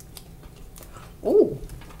 Ooh.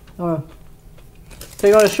 Oh. So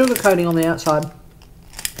you got a sugar coating on the outside,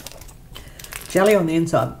 jelly on the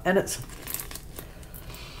inside, and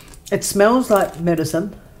it smells like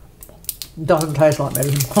medicine. Doesn't taste like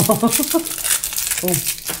medicine. Oh,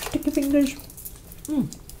 stick your fingers.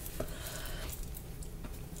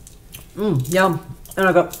 Yum. And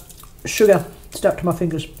I got sugar stuck to my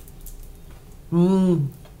fingers.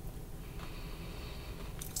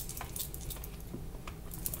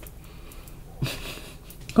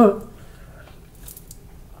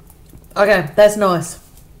 Okay, that's nice.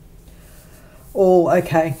 Oh,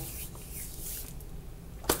 okay.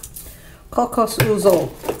 Kokos ouzo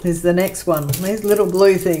is the next one. These little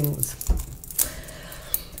blue things.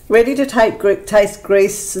 Ready to taste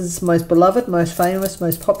Greece's most beloved, most famous,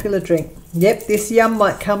 most popular drink. Yep, this yum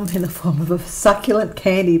might come in the form of a succulent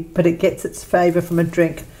candy, but it gets its flavour from a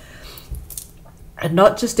drink. And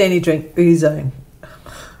not just any drink, ouzo.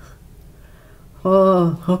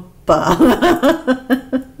 Oh, hoppa.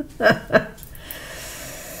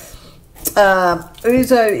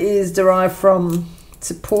 Ouzo is derived from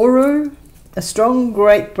Sapporo, a strong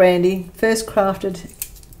grape brandy first crafted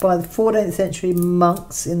by the 14th century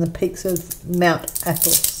monks in the peaks of Mount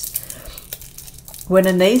Athos. When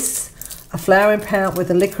anise, a flowering plant with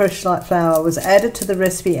a licorice-like flower, was added to the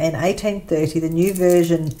recipe in 1830, the new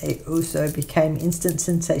version ouzo became instant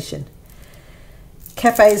sensation.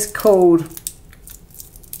 Cafes called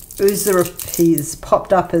ouzoipees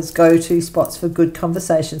popped up as go-to spots for good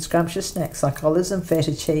conversation, scrumptious snacks like olives and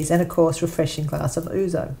feta cheese, and of course refreshing glass of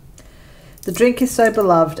ouzo. The drink is so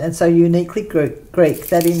beloved and so uniquely Greek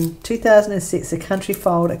that in 2006 the country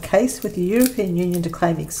filed a case with the European Union to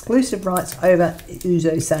claim exclusive rights over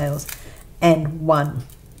ouzo sales, and won.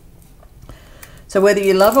 So whether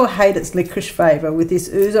you love or hate its licorice flavour, with this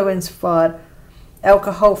ouzo-inspired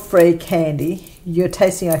alcohol-free candy, you're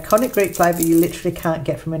tasting iconic Greek flavour you literally can't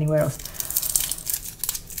get from anywhere else.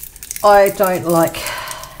 I don't like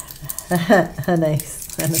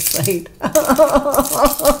anise and a seed.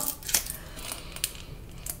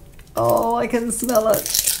 Oh, I can smell it.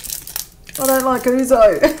 I don't like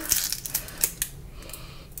ouzo.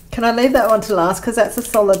 Can I leave that one to last? Because that's a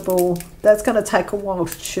solid ball. That's going to take a while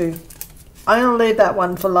to chew. I'm going to leave that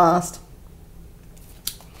one for last.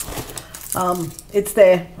 It's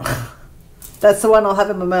there. That's the one I'll have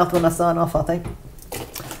in my mouth when I sign off, I think.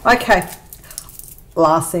 Okay.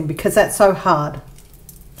 Last thing, because that's so hard.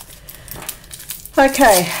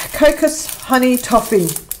 Okay. Cocos honey toffee.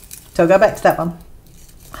 So I'll go back to that one.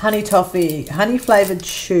 Honey toffee, honey flavoured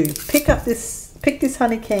chew. Pick this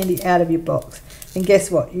honey candy out of your box, and guess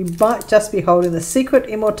what? You might just be holding the secret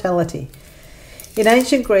immortality. In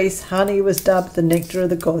ancient Greece, honey was dubbed the nectar of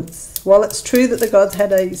the gods. While it's true that the gods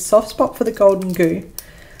had a soft spot for the golden goo,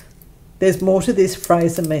 there's more to this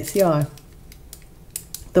phrase than meets the eye.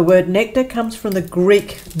 The word nectar comes from the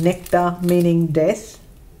Greek nectar, meaning death,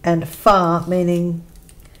 and phar, meaning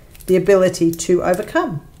the ability to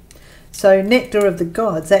overcome. So nectar of the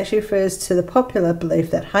gods actually refers to the popular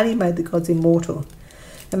belief that honey made the gods immortal.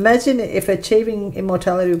 Imagine if achieving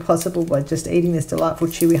immortality were possible by just eating this delightful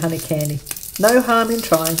chewy honey candy. No harm in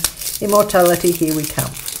trying. Immortality, here we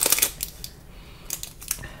come.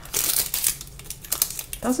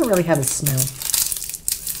 Doesn't really have a smell.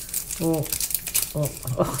 Oh,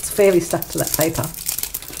 it's fairly stuck to that paper.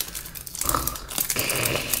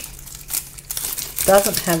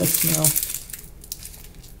 Doesn't have a smell.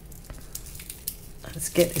 Let's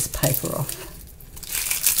get this paper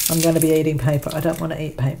off. I'm going to be eating paper. I don't want to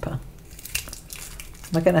eat paper.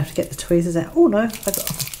 Am I going to have to get the tweezers out? Oh no,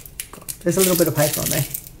 there's a little bit of paper on there.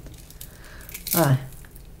 Ah.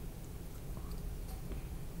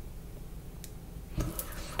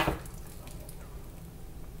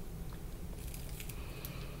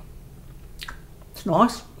 It's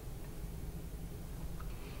nice.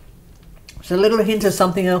 There's a little hint of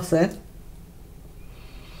something else there.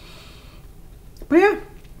 But yeah,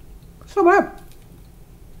 it's not bad.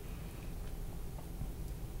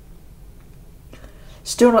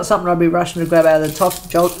 Still not something I'd be rushing to grab out of the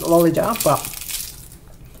top lolly jar, but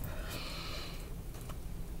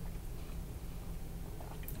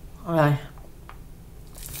okay.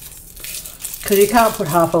 Because you can't put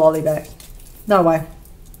half a lolly back. No way.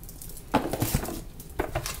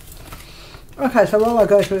 Okay, so while I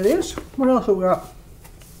go through this, what else have we got?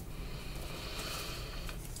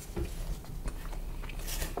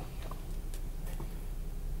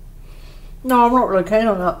 No, I'm not really keen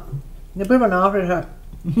on that. A bit of an aftertaste.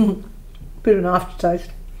 Bit of an aftertaste.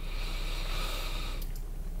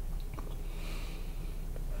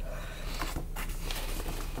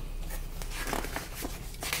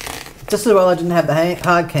 Just as well I didn't have the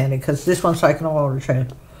hard candy, because this one's taken a while to chew.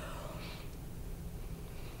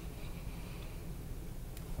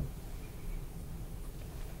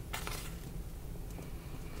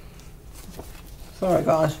 Sorry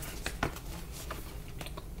guys.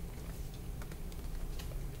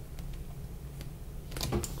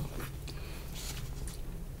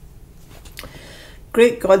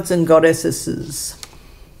 Greek gods and goddesses.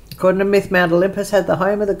 According to myth, Mount Olympus had the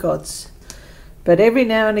home of the gods. But every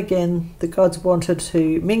now and again, the gods wanted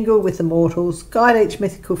to mingle with the mortals, guide each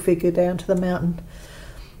mythical figure down to the mountain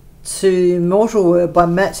to mortal world by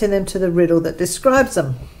matching them to the riddle that describes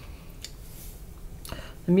them.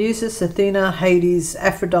 Muses, Athena, Hades,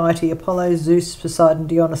 Aphrodite, Apollo, Zeus, Poseidon,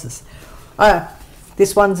 Dionysus. Oh,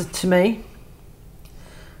 this one's to me.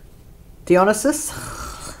 Dionysus.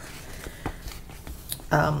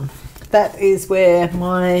 That is where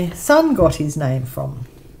my son got his name from.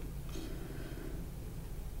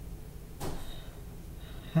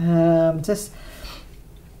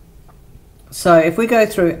 So if we go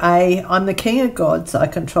through A, I'm the king of gods. I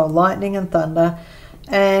control lightning and thunder.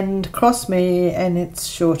 And cross me and it's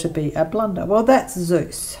sure to be a blunder. Well, that's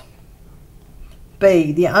Zeus.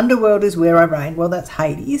 B, the underworld is where I reign. Well, that's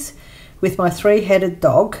Hades. With my three-headed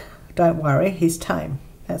dog. Don't worry, he's tame.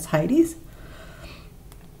 That's Hades.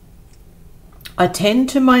 I tend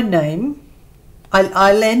to my name.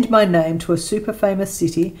 I lend my name to a super famous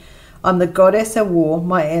city. I'm the goddess of war.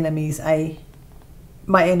 My enemies I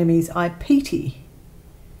pity.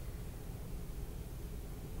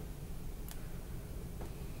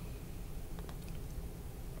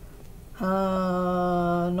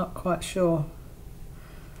 Not quite sure.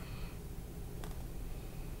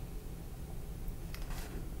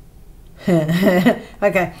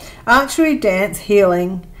 Okay. Archery, dance,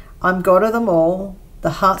 healing. I'm god of them all. The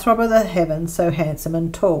heartthrob of the heavens, so handsome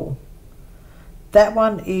and tall. That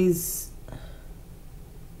one is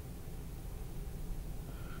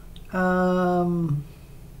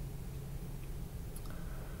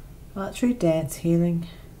archery, dance, healing.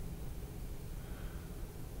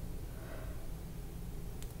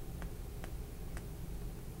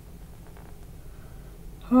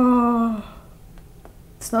 Oh,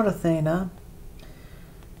 it's not Athena.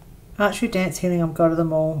 Archery, dance, healing, I'm god of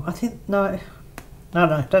them all. I think, no,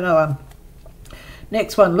 don't know.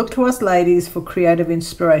 Next one, look to us ladies for creative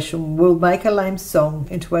inspiration. We'll make a lame song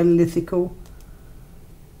into a lithical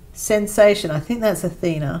sensation. I think that's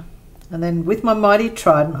Athena. And then with my mighty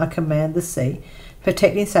trident, I command the sea.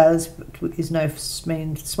 Protecting sailors is no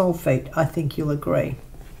mean small feat. I think you'll agree.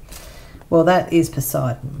 Well, that is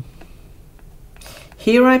Poseidon.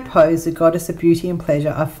 Here I pose, the goddess of beauty and pleasure.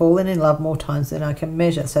 I've fallen in love more times than I can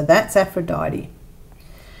measure. So that's Aphrodite.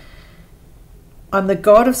 I'm the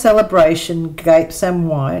god of celebration, grapes and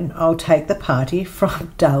wine. I'll take the party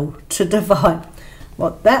from dull to divine.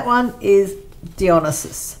 Well, that one is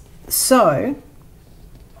Dionysus. So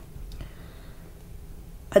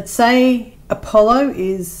I'd say Apollo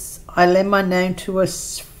is, I lend my name to a,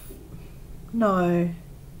 no.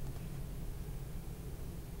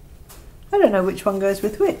 I don't know which one goes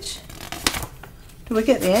with which. Do we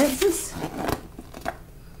get the answers?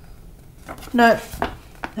 No,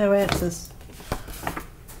 no answers.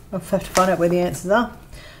 I'll have to find out where the answers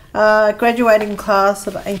are. Graduating class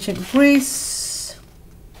of ancient Greece.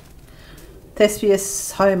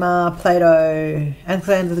 Thespius, Homer, Plato,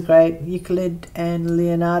 Alexander the Great, Euclid, and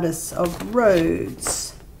Leonardus of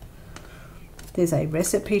Rhodes. There's a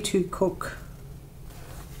recipe to cook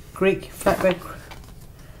Greek flatbread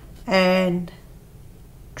and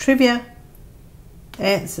trivia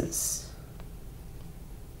answers.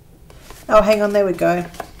 Oh, hang on, there we go.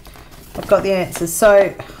 I've got the answers.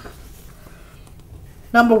 So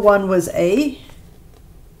number one was E.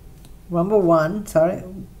 Number one, sorry.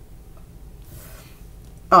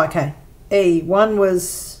 Oh, okay. E. One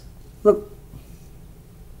was, look,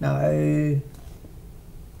 no.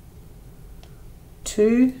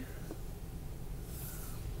 Two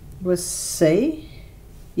was C.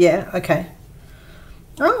 Yeah, okay.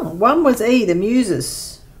 Oh, one was E, the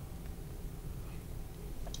Muses.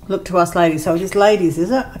 Look to us ladies. So it is ladies,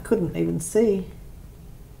 is it? I couldn't even see.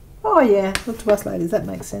 Oh, yeah. Look to us ladies. That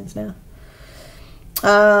makes sense now.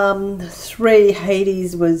 3,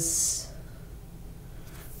 Hades was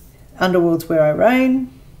underworld's where I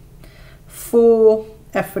reign. 4,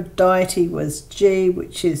 Aphrodite was G,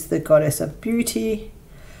 which is the goddess of beauty.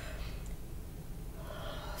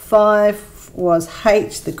 5 was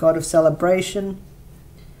H, the god of celebration.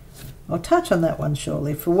 I'll touch on that one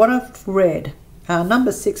shortly. For what I've read,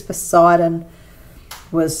 number 6, Poseidon,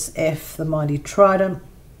 was F, the mighty trident.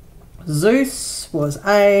 Zeus was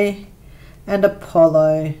A, and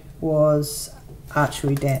Apollo was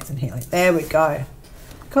archery, dance, and healing. There we go.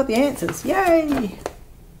 Got the answers. Yay!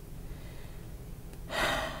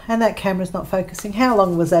 And that camera's not focusing. How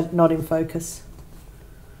long was that not in focus?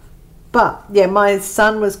 But yeah, my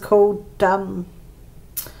son was called,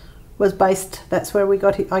 was based, that's where I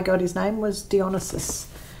got his name, was Dionysus,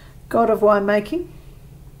 god of winemaking.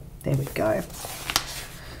 There we go.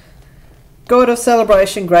 God of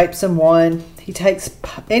celebration, grapes and wine. He takes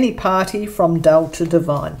any party from dull to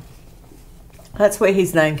divine. That's where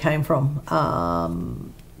his name came from.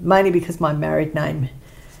 Mainly because my married name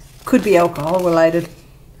could be alcohol related.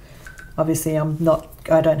 Obviously, I'm not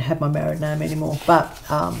I don't have my married name anymore, but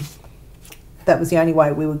that was the only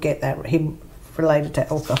way we would get that, him related to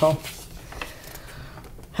alcohol.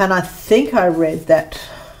 And I think I read that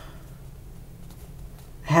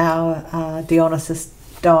how Dionysus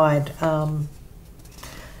died, and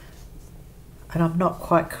I'm not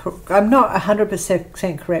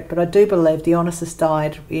 100% correct, but I do believe Dionysus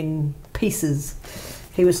died in pieces.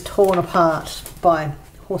 He was torn apart by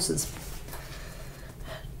horses.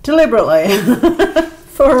 Deliberately.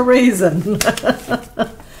 For a reason.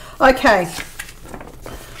 Okay.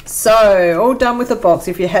 So, all done with the box.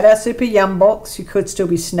 If you had our Super Yum box, you could still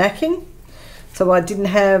be snacking. So I didn't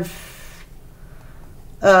have...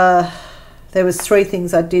 there was 3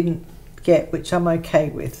 things I didn't get, which I'm okay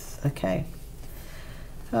with. Okay.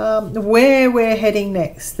 Where we're heading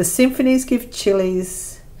next. The symphonies give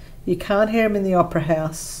chillies. You can't hear them in the opera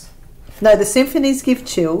house. No, the symphonies give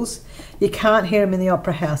chills. You can't hear them in the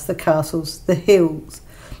opera house, the castles, the hills.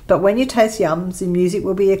 But when you taste yums, the music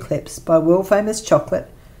will be eclipsed by world famous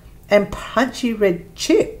chocolate and punchy red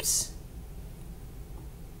chips.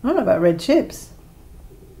 I don't know about red chips.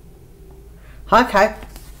 Okay.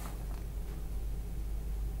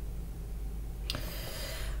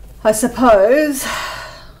 I suppose...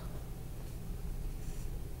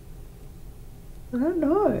 I don't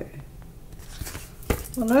know.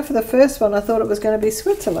 I know for the first one I thought it was going to be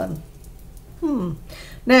Switzerland.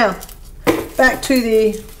 Now, back to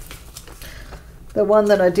the one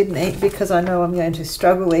that I didn't eat because I know I'm going to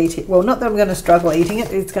struggle eating. Well, not that I'm going to struggle eating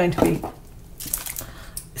it. It's going to be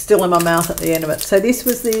still in my mouth at the end of it. So this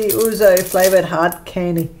was the ouzo flavoured hard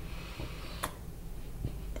candy.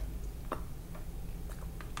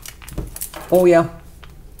 Oh yeah.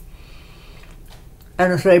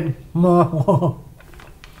 And it's like,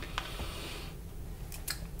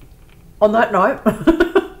 on that note,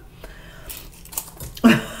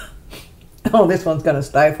 oh, this one's going to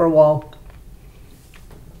stay for a while.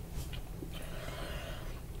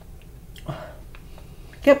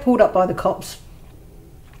 Get pulled up by the cops.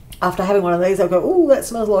 After having one of these, I'll go, oh, that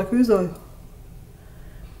smells like ouzo.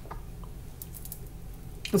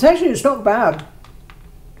 It's not bad.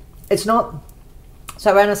 It's not,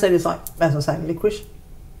 so aniseed is like, as I say, licorice.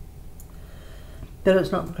 But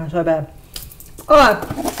it's not so bad. Alright.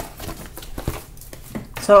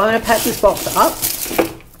 So I'm going to pack this box up.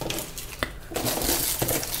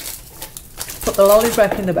 Put the lollies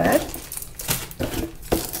back in the bag.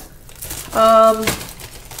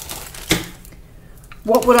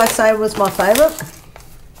 What would I say was my favourite?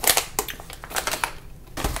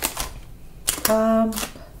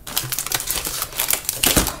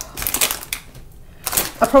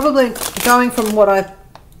 I'm probably going from what I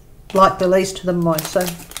like the least to the most. So,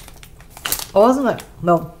 oh, wasn't it?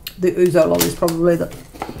 No, the ouzo lolly is probably the...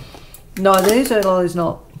 No, the ouzo lolly is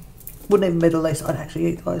not. Wouldn't even be the least. I'd actually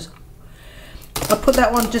eat those. I put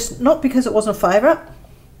that one just, not because it wasn't a favourite,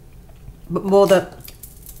 but more that,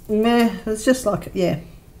 meh, it's just like, yeah.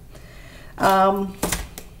 Oh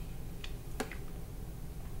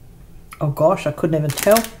gosh, I couldn't even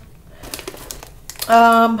tell.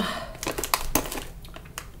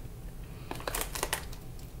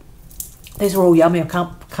 These are all yummy. I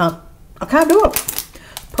can't do it.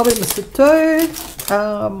 Probably the Sato,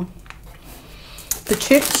 the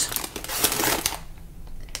chips.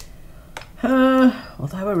 Well,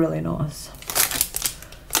 they were really nice.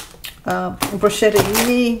 Bruschetta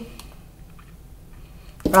uni.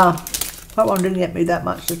 That one didn't get me that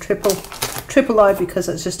much. The triple O because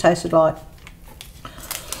it's just tasted like.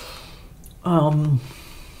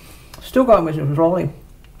 Still going with the rolling.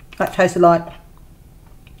 That tasted like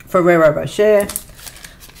Ferrero Rocher.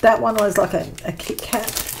 That one was like a Kit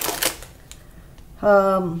Kat.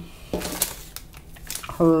 I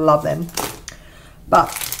love them, but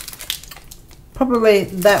probably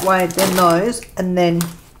that way, then those, and then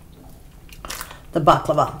the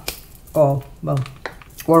baklava. Oh, well,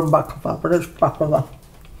 warm baklava, but it's baklava.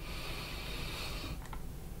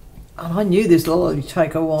 And I knew this lolly would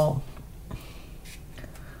take a while.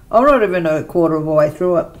 I'm not even a quarter of the way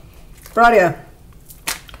through it. Rightio.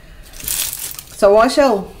 So I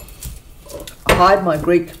shall hide my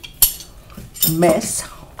Greek mess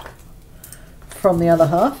from the other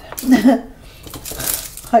half.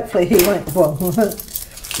 Hopefully he won't, well,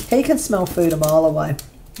 he can smell food a mile away.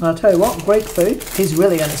 And I'll tell you what, Greek food, he's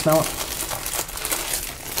really going to smell it.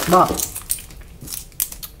 But,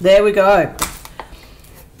 there we go.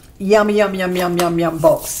 Yum, yum, yum, yum, yum, yum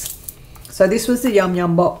box. So this was the Yum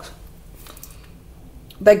Yum box.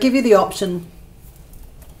 They give you the option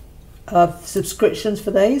of subscriptions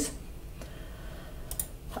for these.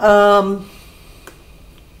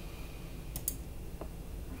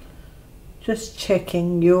 Just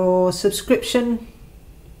checking your subscription.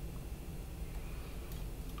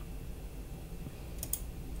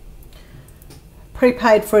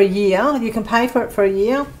 Prepaid for a year. You can pay for it for a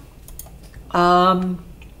year.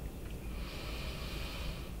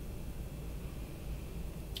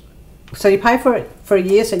 So you pay for it for a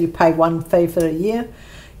year, so you pay one fee for a year.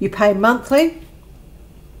 You pay monthly,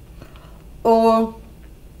 or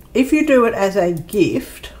if you do it as a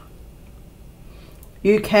gift,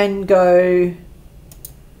 you can go,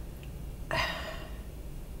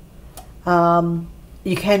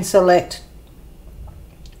 you can select,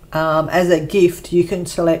 as a gift, you can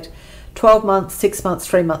select 12 months, 6 months,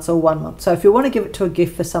 3 months, or 1 month. So if you want to give it to a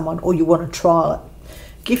gift for someone, or you want to trial it,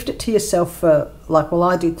 gift it to yourself for, like, well,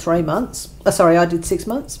 I did 3 months. Sorry, I did 6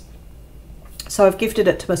 months. So I've gifted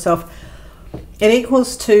it to myself. It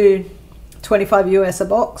equals to 25 US a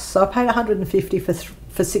box. So I paid 150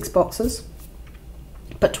 for 6 boxes,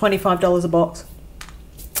 but $25 a box.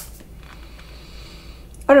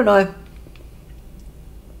 I don't know.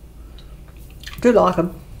 Do like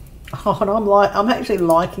them. Oh, and I'm actually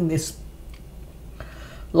liking this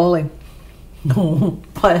lolly.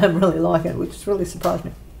 I am really liking it, which really surprised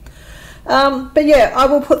me. But yeah, I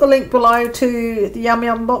will put the link below to the Yum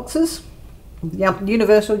Yum boxes,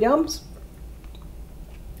 Universal Yums,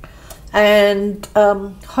 and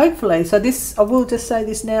hopefully, so this, I will just say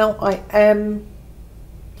this now, I am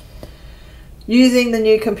using the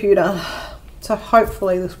new computer, so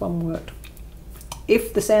hopefully this one worked.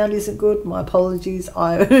 If the sound isn't good, my apologies.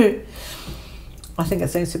 I think it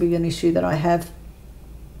seems to be an issue that I have.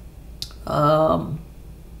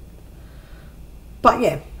 But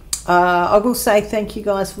yeah, I will say thank you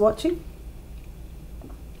guys for watching.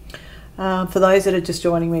 For those that are just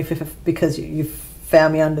joining me because you've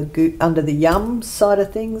found me under the Yum side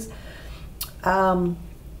of things,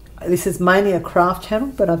 this is mainly a craft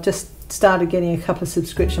channel, but I've just started getting a couple of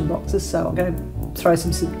subscription boxes, so I'm going to throw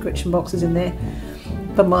some subscription boxes in there.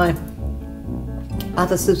 But my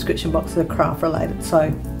other subscription boxes are craft related,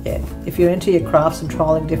 so yeah, if you're into your crafts and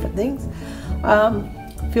trialing different things,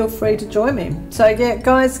 feel free to join me. So yeah,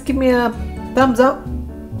 guys, give me a thumbs up,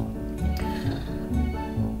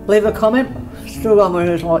 leave a comment. Still got my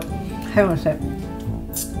ears like, hang on a sec.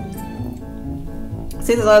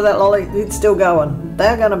 See that lolly, it's still going.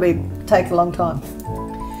 They're going to take a long time.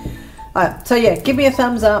 Alright, so yeah, give me a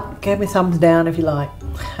thumbs up, give me a thumbs down if you like.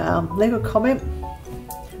 Leave a comment.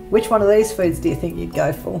 Which one of these foods do you think you'd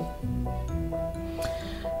go for?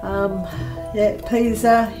 Yeah, please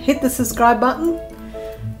hit the subscribe button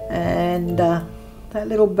and that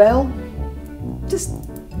little bell. Just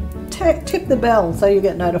tip the bell so you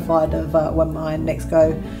get notified of when I next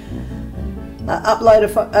go upload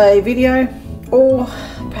a video, or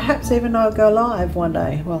perhaps even I'll go live one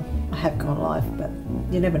day. Well, I have gone live, but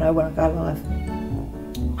you never know when I go live.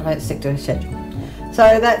 I don't stick to a schedule.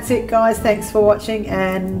 So that's it, guys. Thanks for watching,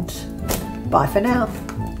 and bye for now.